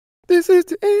This is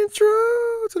the intro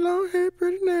to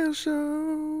LongHairPrettyNails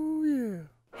show, yeah.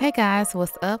 Hey guys,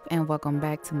 what's up and welcome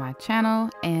back to my channel.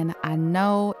 And I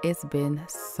know it's been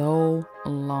so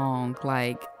long,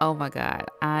 like, oh my god,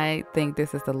 I think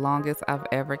this is the longest I've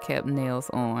ever kept nails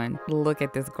on. Look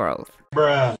at this growth.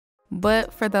 Bruh.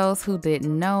 But for those who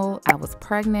didn't know, I was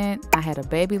pregnant, I had a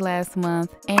baby last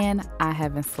month, and I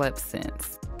haven't slept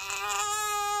since.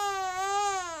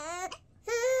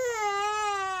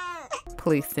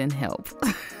 Please send help.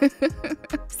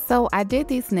 So I did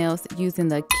these nails using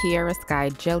the Kiara Sky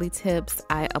jelly tips.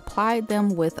 I applied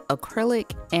them with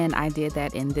acrylic and I did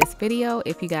that in this video.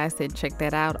 If you guys didn't check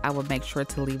that out, I will make sure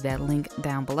to leave that link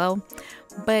down below.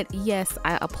 But yes,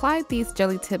 I applied these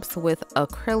jelly tips with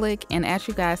acrylic and as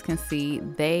you guys can see,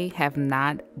 they have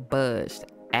not budged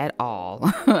at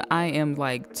all. I am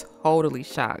like totally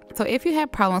shocked. So if you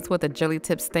have problems with the jelly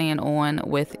tip staying on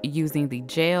with using the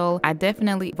gel, I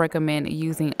definitely recommend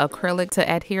using acrylic to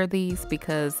adhere these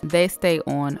because they stay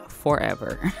on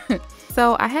forever.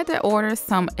 So I had to order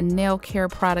some nail care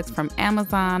products from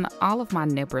Amazon. All of my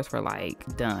nippers were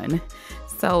like done.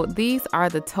 So these are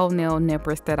the toenail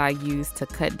nippers that I use to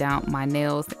cut down my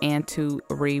nails and to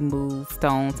remove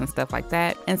stones and stuff like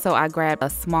that. And so I grabbed a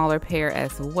smaller pair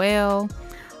as well,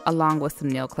 along with some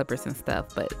nail clippers and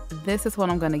stuff. But this is what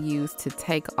I'm going to use to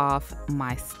take off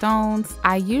my stones.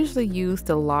 I usually use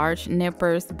the large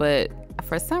nippers, but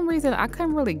for some reason I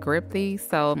couldn't really grip these.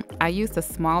 So I used the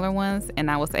smaller ones and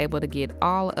I was able to get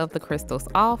all of the crystals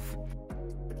off.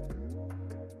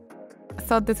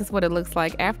 So this is what it looks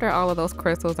like after all of those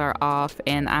crystals are off,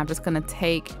 and I'm just going to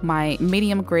take my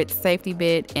medium grit safety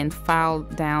bit and file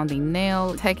down the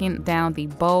nail, taking down the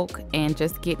bulk and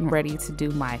just getting ready to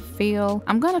do my fill.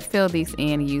 I'm going to fill these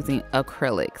in using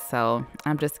acrylic, so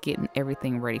I'm just getting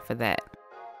everything ready for that.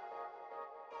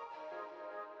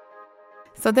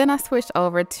 So then I switched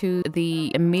over to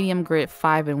the medium grit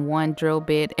 5-in-1 drill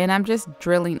bit and I'm just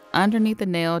drilling underneath the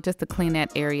nail just to clean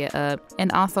that area up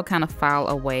and also kind of file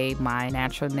away my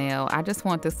natural nail. I just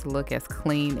want this to look as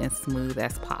clean and smooth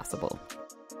as possible.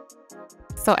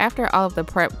 So after all of the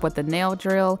prep with the nail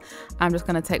drill, I'm just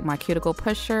going to take my cuticle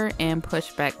pusher and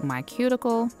push back my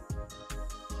cuticle.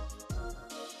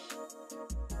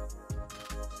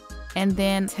 And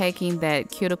then taking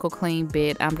that cuticle clean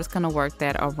bit, I'm just going to work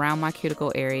that around my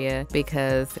cuticle area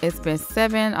because it's been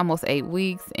 7, almost 8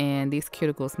 weeks and these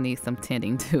cuticles need some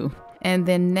tending too. And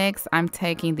then next I'm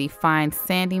taking the fine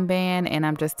sanding band and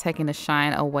I'm just taking the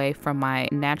shine away from my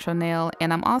natural nail.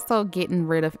 And I'm also getting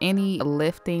rid of any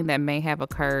lifting that may have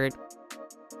occurred.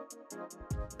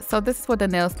 So this is what the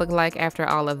nails look like after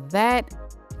all of that.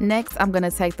 Next, I'm going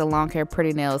to take the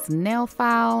LongHairPrettyNails nail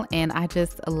file, and I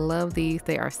just love these.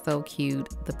 They are so cute.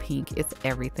 The pink is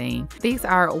everything. These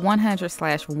are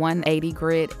 100/180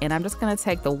 grit, and I'm just going to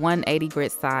take the 180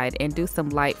 grit side and do some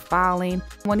light filing.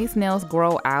 When these nails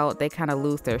grow out, they kind of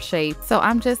lose their shape. So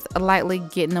I'm just lightly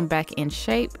getting them back in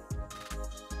shape.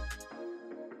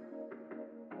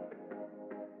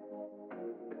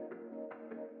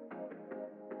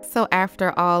 So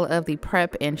after all of the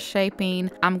prep and shaping,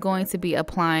 I'm going to be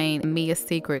applying Mia's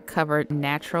Secret Covered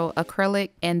Natural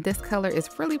Acrylic. And this color is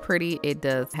really pretty. It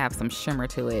does have some shimmer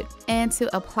to it. And to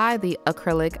apply the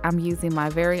acrylic, I'm using my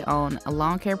very own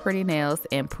LongHairPrettyNails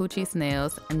and Poochie's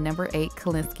Nails number 8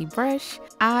 Kolinsky brush.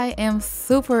 I am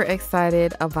super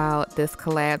excited about this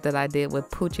collab that I did with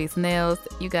Poochie's Nails.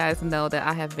 You guys know that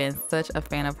I have been such a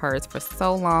fan of hers for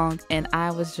so long. And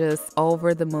I was just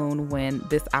over the moon when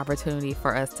this opportunity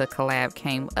for us to collab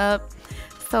came up.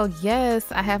 So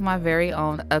yes, I have my very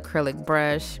own acrylic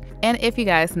brush. And if you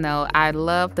guys know, I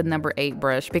love the number 8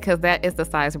 brush because that is the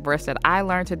size brush that I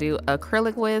learned to do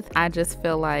acrylic with. I just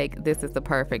feel like this is the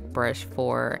perfect brush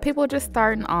for people just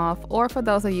starting off or for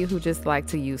those of you who just like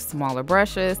to use smaller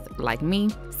brushes like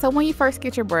me. So when you first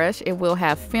get your brush, it will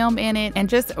have film in it and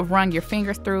just run your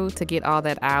fingers through to get all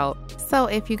that out. So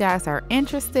if you guys are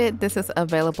interested, this is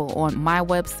available on my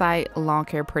website,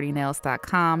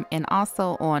 LongHairPrettyNails.com, and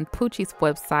also on Poochie's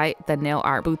website,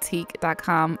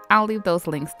 thenailartboutique.com. I'll leave those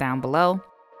links down below.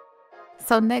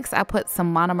 So next I put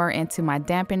some monomer into my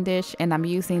dampen dish and I'm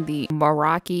using the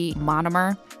Makartt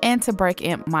monomer. And to break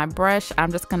in my brush,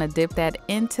 I'm just going to dip that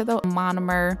into the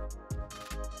monomer.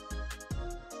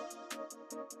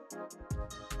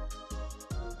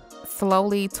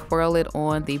 Slowly twirl it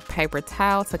on the paper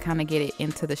towel to kind of get it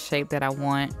into the shape that I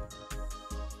want.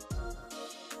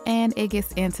 And it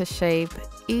gets into shape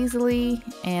easily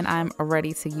and I'm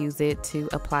ready to use it to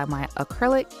apply my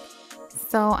acrylic.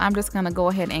 So I'm just gonna go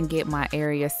ahead and get my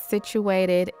area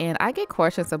situated, and I get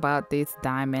questions about this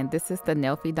diamond. This is the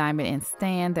Nelfie diamond and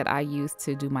stand that I use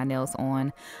to do my nails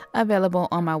on, available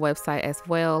on my website as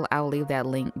well. I'll leave that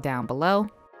link down below.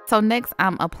 So next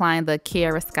I'm applying the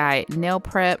Kiara Sky nail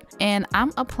prep, and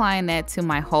I'm applying that to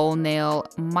my whole nail.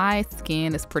 My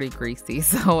skin is pretty greasy,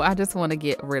 so I just want to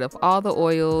get rid of all the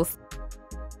oils.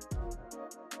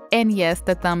 And yes,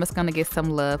 the thumb is gonna get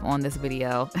some love on this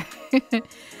video.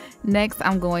 Next,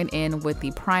 I'm going in with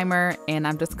the primer, and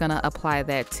I'm just gonna apply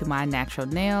that to my natural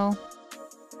nail.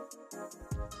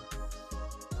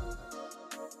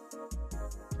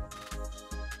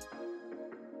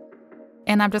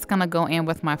 And I'm just gonna go in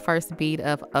with my first bead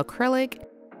of acrylic.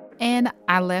 And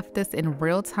I left this in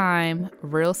real time,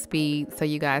 real speed, so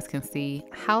you guys can see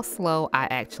how slow I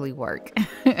actually work.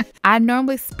 I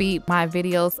normally speed my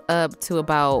videos up to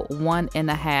about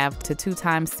 1.5 to 2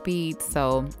 times speed,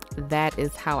 so that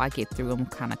is how I get through them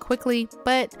kind of quickly.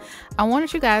 But I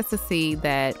wanted you guys to see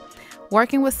that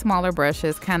working with smaller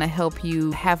brushes kind of help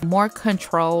you have more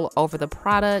control over the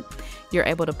product. You're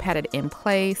able to pat it in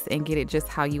place and get it just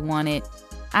how you want it.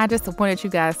 I just wanted you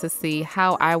guys to see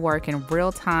how I work in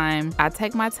real time. I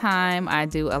take my time, I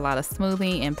do a lot of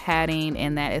smoothing and patting,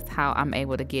 and that is how I'm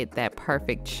able to get that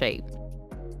perfect shape.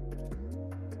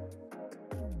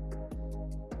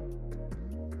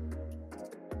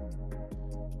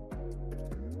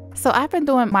 So I've been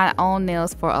doing my own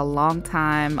nails for a long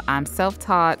time. I'm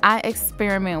self-taught. I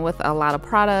experiment with a lot of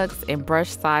products and brush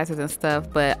sizes and stuff,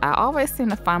 but I always seem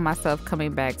to find myself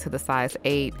coming back to the size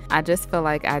 8. I just feel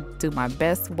like I do my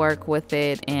best work with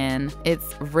it, and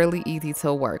it's really easy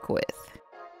to work with.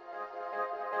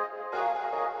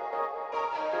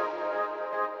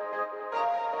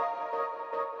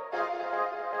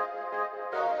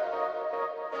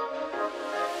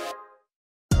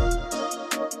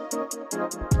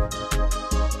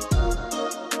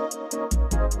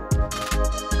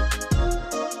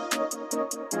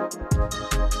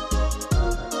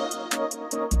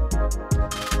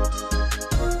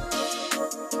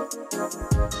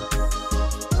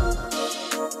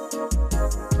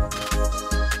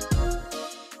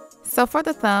 So for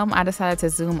the thumb, I decided to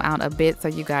zoom out a bit so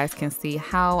you guys can see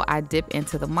how I dip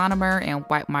into the monomer and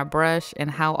wipe my brush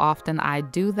and how often I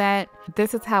do that.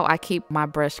 This is how I keep my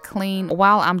brush clean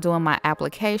while I'm doing my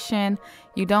application.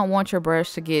 You don't want your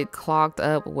brush to get clogged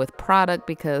up with product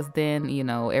because then, you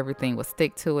know, everything will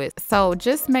stick to it. So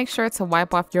just make sure to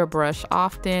wipe off your brush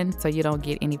often so you don't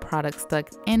get any product stuck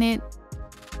in it.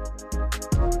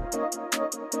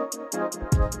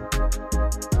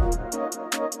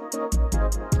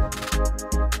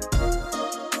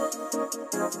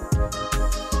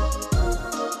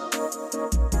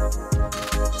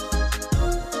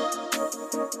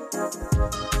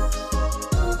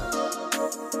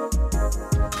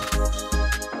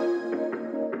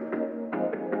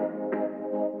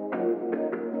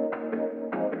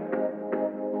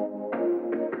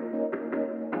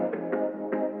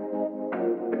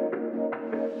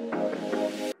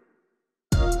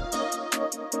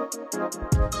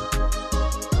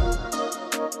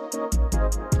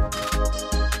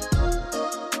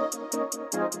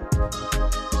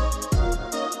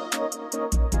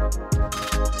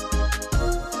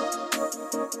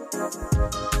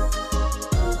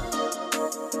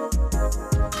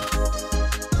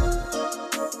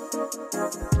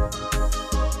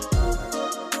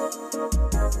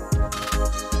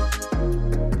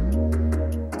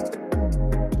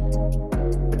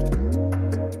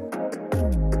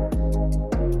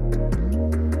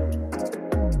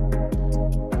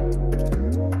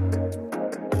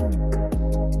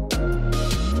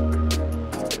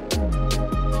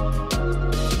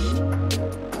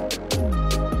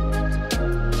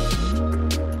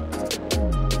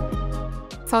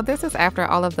 So this is after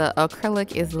all of the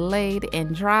acrylic is laid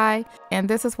and dry, and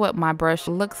this is what my brush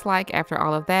looks like after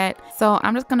all of that. So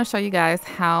I'm just going to show you guys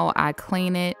how I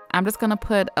clean it. I'm just going to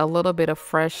put a little bit of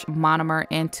fresh monomer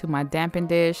into my dampen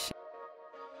dish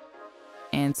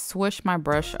and swish my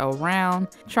brush around,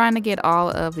 trying to get all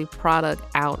of the product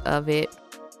out of it.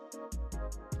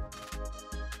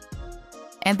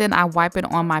 And then I wipe it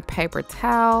on my paper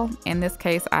towel. In this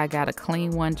case, I got a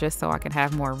clean one just so I can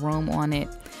have more room on it.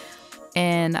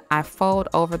 And I fold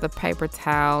over the paper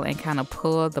towel and kind of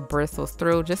pull the bristles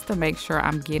through just to make sure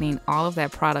I'm getting all of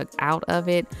that product out of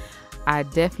it. I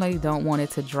definitely don't want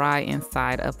it to dry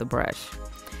inside of the brush.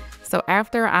 So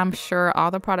after I'm sure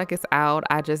all the product is out,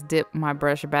 I just dip my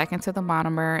brush back into the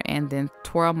monomer and then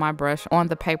twirl my brush on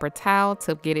the paper towel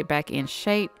to get it back in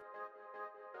shape.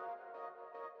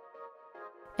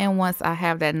 And once I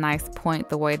have that nice point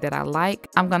the way that I like,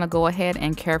 I'm gonna go ahead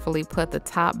and carefully put the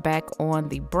top back on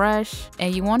the brush.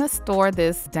 And you wanna store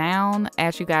this down.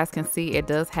 As you guys can see, it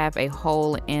does have a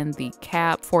hole in the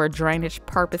cap for drainage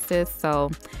purposes. So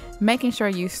making sure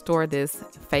you store this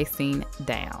facing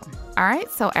down. All right,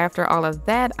 so after all of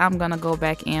that, I'm gonna go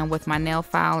back in with my nail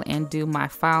file and do my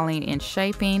filing and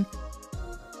shaping.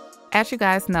 As you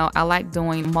guys know, I like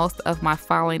doing most of my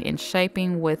filing and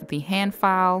shaping with the hand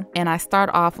file, and I start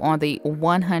off on the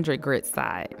 100 grit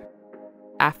side.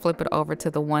 I flip it over to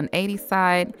the 180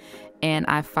 side and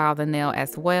I file the nail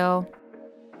as well.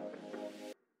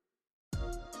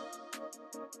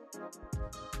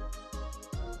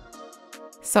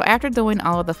 So after doing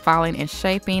all of the filing and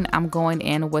shaping, I'm going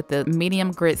in with the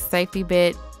medium grit safety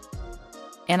bit,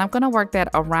 and I'm gonna work that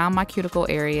around my cuticle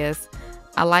areas.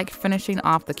 I like finishing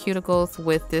off the cuticles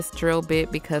with this drill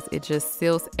bit because it just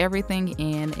seals everything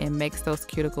in and makes those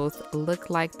cuticles look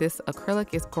like this acrylic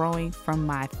is growing from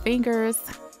my fingers.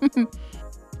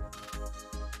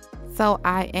 So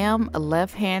I am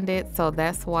left-handed, so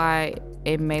that's why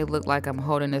it may look like I'm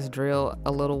holding this drill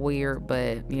a little weird,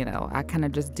 but you know, I kind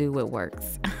of just do what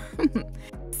works.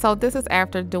 So this is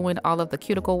after doing all of the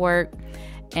cuticle work.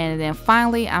 And then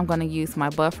finally, I'm going to use my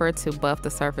buffer to buff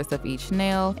the surface of each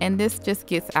nail. And this just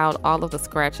gets out all of the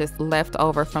scratches left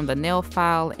over from the nail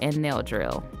file and nail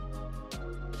drill.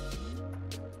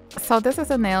 So this is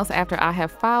the nails after I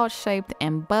have filed, shaped,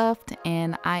 and buffed,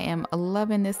 and I am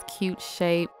loving this cute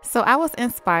shape. So I was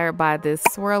inspired by this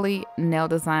swirly nail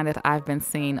design that I've been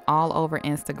seeing all over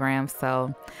Instagram.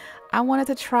 So I wanted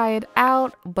to try it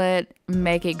out, but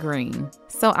make it green.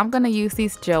 So I'm gonna use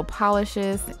these gel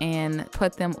polishes and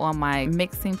put them on my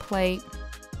mixing plate.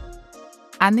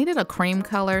 I needed a cream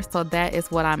color, so that is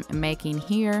what I'm making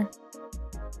here.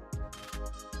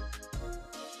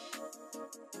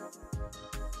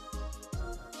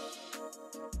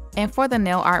 And for the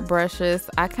nail art brushes,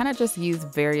 I kind of just use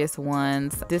various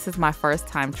ones. This is my first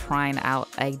time trying out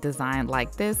a design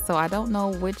like this, so I don't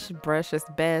know which brush is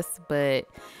best, but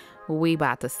we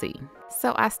about to see.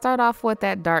 So I start off with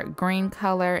that dark green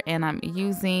color, and I'm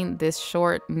using this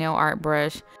short nail art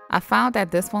brush. I found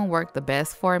that this one worked the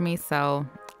best for me, so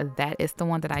that is the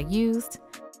one that I used.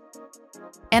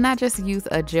 And I just use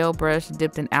a gel brush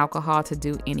dipped in alcohol to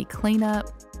do any cleanup.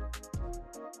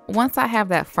 Once I have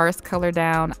that first color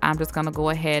down, I'm just gonna go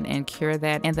ahead and cure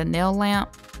that in the nail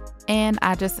lamp, and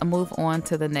I just move on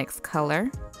to the next color.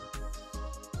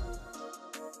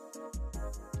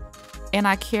 And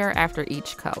I cure after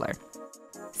each color.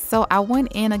 So I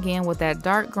went in again with that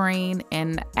dark green,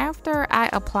 and after I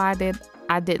applied it,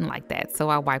 I didn't like that, so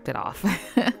I wiped it off.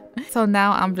 So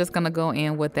now I'm just gonna go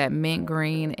in with that mint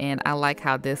green, and I like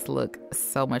how this looks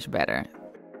so much better.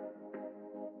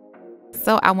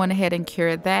 So I went ahead and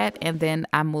cured that, and then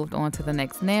I moved on to the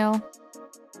next nail.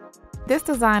 This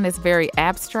design is very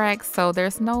abstract, so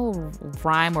there's no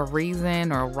rhyme or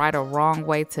reason or right or wrong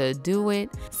way to do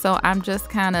it. So I'm just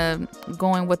kind of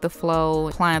going with the flow,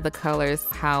 applying the colors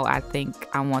how I think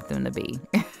I want them to be.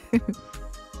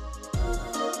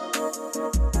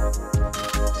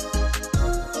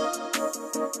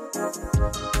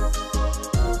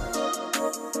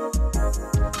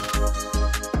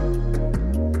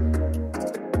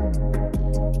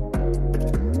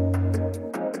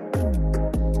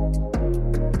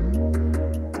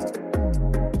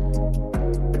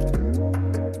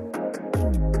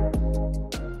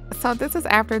 So this is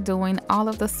after doing all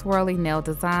of the swirly nail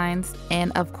designs,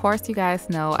 and of course you guys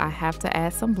know I have to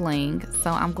add some bling, so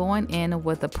I'm going in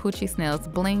with the Poochie Snails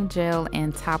bling gel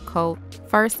and top coat.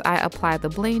 First I apply the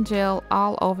bling gel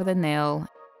all over the nail,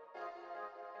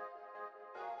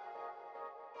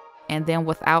 and then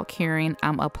without curing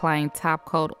I'm applying top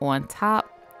coat on top.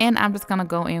 And I'm just gonna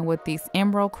go in with these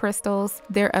emerald crystals.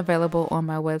 They're available on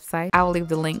my website. I will leave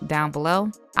the link down below.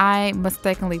 I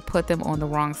mistakenly put them on the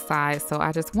wrong side, so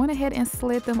I just went ahead and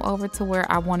slid them over to where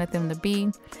I wanted them to be.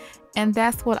 And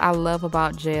that's what I love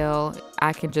about gel.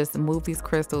 I can just move these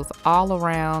crystals all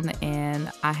around,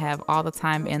 and I have all the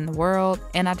time in the world,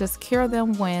 and I just cure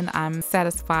them when I'm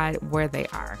satisfied where they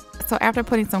are. So after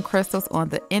putting some crystals on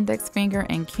the index finger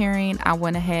and curing, I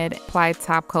went ahead and applied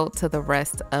top coat to the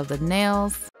rest of the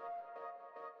nails.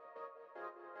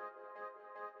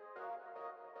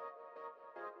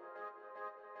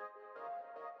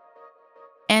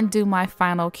 And do my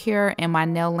final cure in my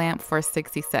nail lamp for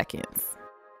 60 seconds.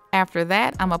 After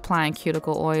that, I'm applying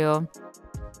cuticle oil.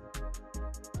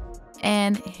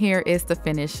 And here is the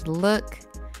finished look.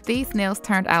 These nails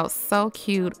turned out so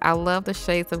cute. I love the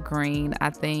shades of green. I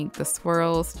think the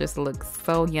swirls just look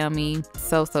so yummy.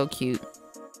 So cute.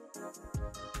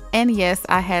 And yes,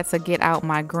 I had to get out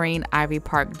my green Ivy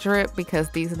Park drip because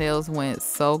these nails went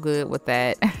so good with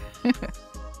that.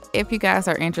 If you guys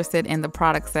are interested in the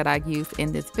products that I used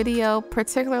in this video,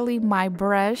 particularly my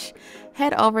brush,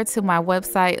 head over to my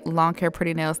website,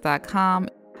 LongHairPrettyNails.com.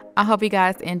 I hope you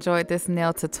guys enjoyed this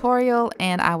nail tutorial,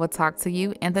 and I will talk to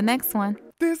you in the next one.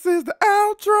 This is the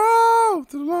outro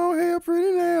to the Long Hair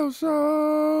Pretty Nail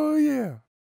Show, yeah.